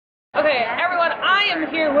Okay, everyone, I am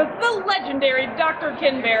here with the legendary Dr.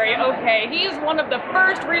 Bيري. Okay, he's one of the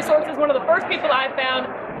first resources, one of the first people I found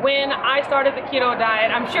when I started the keto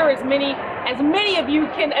diet. I'm sure as many of you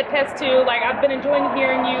can attest to. Like, I've been enjoying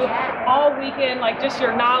hearing you all weekend, like just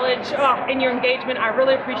your knowledge and your engagement. I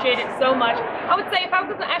really appreciate it so much. I would say if I was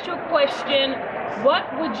going to ask you a question, what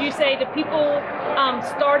would you say to people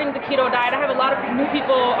starting the keto diet? I have a lot of new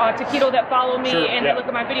people to keto that follow me and they look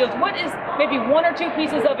at my videos. What is maybe one or two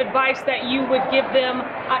pieces of advice that you would give them,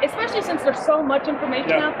 especially since there's so much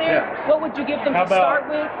information out there? What would you give them to start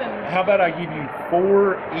with? And how about I give you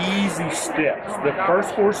 4 easy steps, the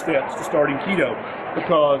first 4 steps to starting keto,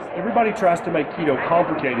 because everybody tries to make keto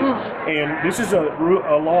complicated, and this is a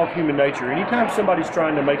law of human nature. Anytime somebody's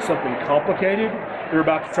trying to make something complicated, they're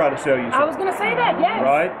about to try to sell you something. I was going to say that, yes.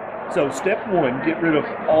 Right? So step 1, get rid of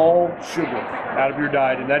all sugar out of your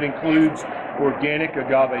diet, and that includes organic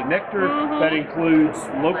agave nectar, that includes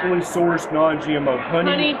locally sourced non-GMO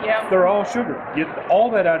honey. They're all sugar. Get all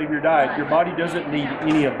that out of your diet. Your body doesn't need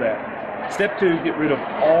any of that. Step 2, get rid of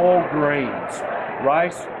all grains.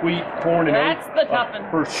 Rice, wheat, corn, and oats. That's the tough one.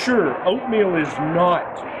 For sure, oatmeal is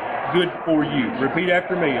not good for you. Repeat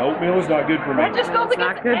after me. Oatmeal is not good for me. That just goes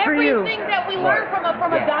against everything that we learn from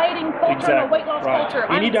a dieting culture and a weight loss culture.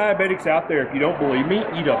 Any diabetics out there, if you don't believe me,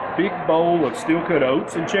 eat a big bowl of steel-cut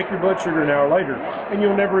oats and check your blood sugar an hour later, and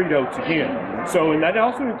you'll never eat oats again. So, and that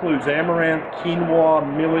also includes amaranth, quinoa,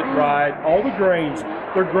 millet, rye, all the grains.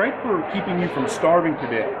 They're great for keeping you from starving to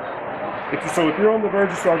death. If you're on the verge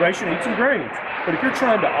of starvation, eat some grains. But if you're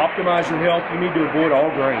trying to optimize your health, you need to avoid all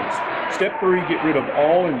grains. Step 3, get rid of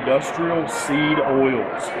all industrial seed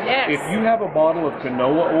oils. If you have a bottle of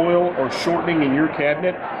canola oil or shortening in your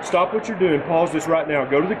cabinet, stop what you're doing, pause this right now,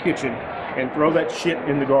 go to the kitchen and throw that shit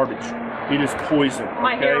in the garbage. It is poison.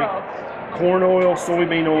 My hero. Corn oil,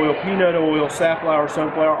 soybean oil, peanut oil, safflower,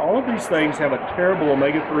 sunflower, all of these things have a terrible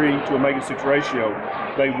omega-3 to omega-6 ratio.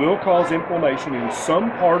 They will cause inflammation in some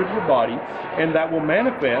part of your body, and that will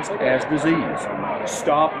manifest as disease.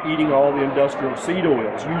 Stop eating all the industrial seed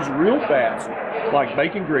oils. Use real fats like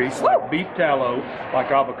bacon grease, like beef tallow, like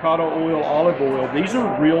avocado oil, olive oil. These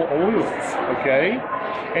are real oils, okay?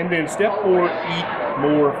 And then step 4, eat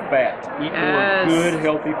more fat. Eat more good,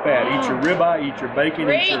 healthy fat. Eat your ribeye, eat your bacon,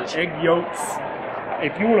 eat your egg yolks.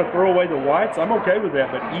 If you want to throw away the whites, I'm okay with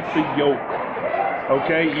that, but eat the yolk.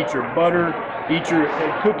 Okay? Eat your butter,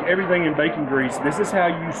 cook everything in bacon grease. This is how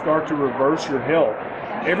you start to reverse your health.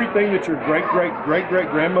 Everything that your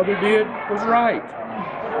great-great-great-great-grandmother did was right.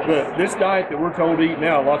 This diet that we're told to eat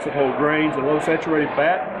now, lots of whole grains and low saturated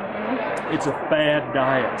fat, it's a fad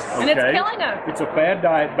diet, okay? And it's killing us. It's a fad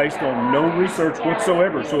diet based on no research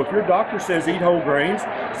whatsoever. So if your doctor says eat whole grains,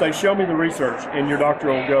 say, show me the research, and your doctor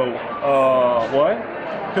will go, what?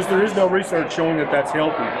 Because there is no research showing that that's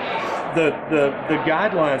healthy. The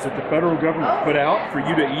guidelines that the federal government put out for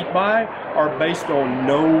you to eat by are based on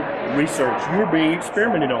no research. You're being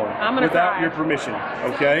experimented on without your permission,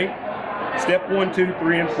 okay? Step 1, 2,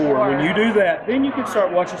 3, and 4. When you do that, then you can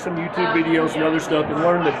start watching some YouTube videos and other stuff and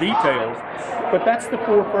learn the details. But that's the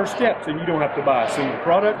 4 first steps, and you don't have to buy a single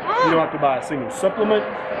product. You don't have to buy a single supplement.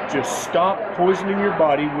 Just stop poisoning your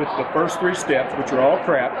body with the first 3 steps, which are all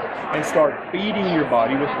crap, and start feeding your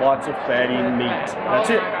body with lots of fatty meat. That's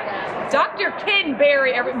it. Dr.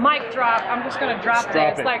 Bيrي, every mic drop. I'm just going to drop it.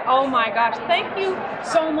 It's like, oh my gosh, thank you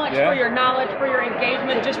so much for your knowledge, for your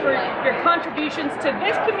engagement, just for your contributions to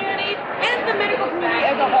this community and the medical community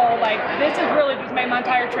as a whole. Like, this has really just made my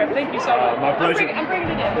entire trip. Thank you so much. My pleasure. I'm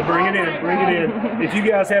bringing it in. Bring it in. If you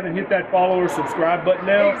guys haven't hit that follow or subscribe button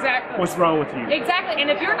now, what's wrong with you? Exactly.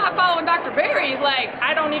 And if you're not following Dr. Bيrي, like,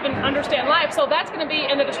 I don't even understand life. So that's going to be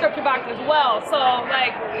in the description box as well. So,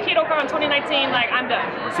 like, KetoCon 2019, like, I'm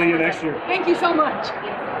done. See you next year. Thank you so much.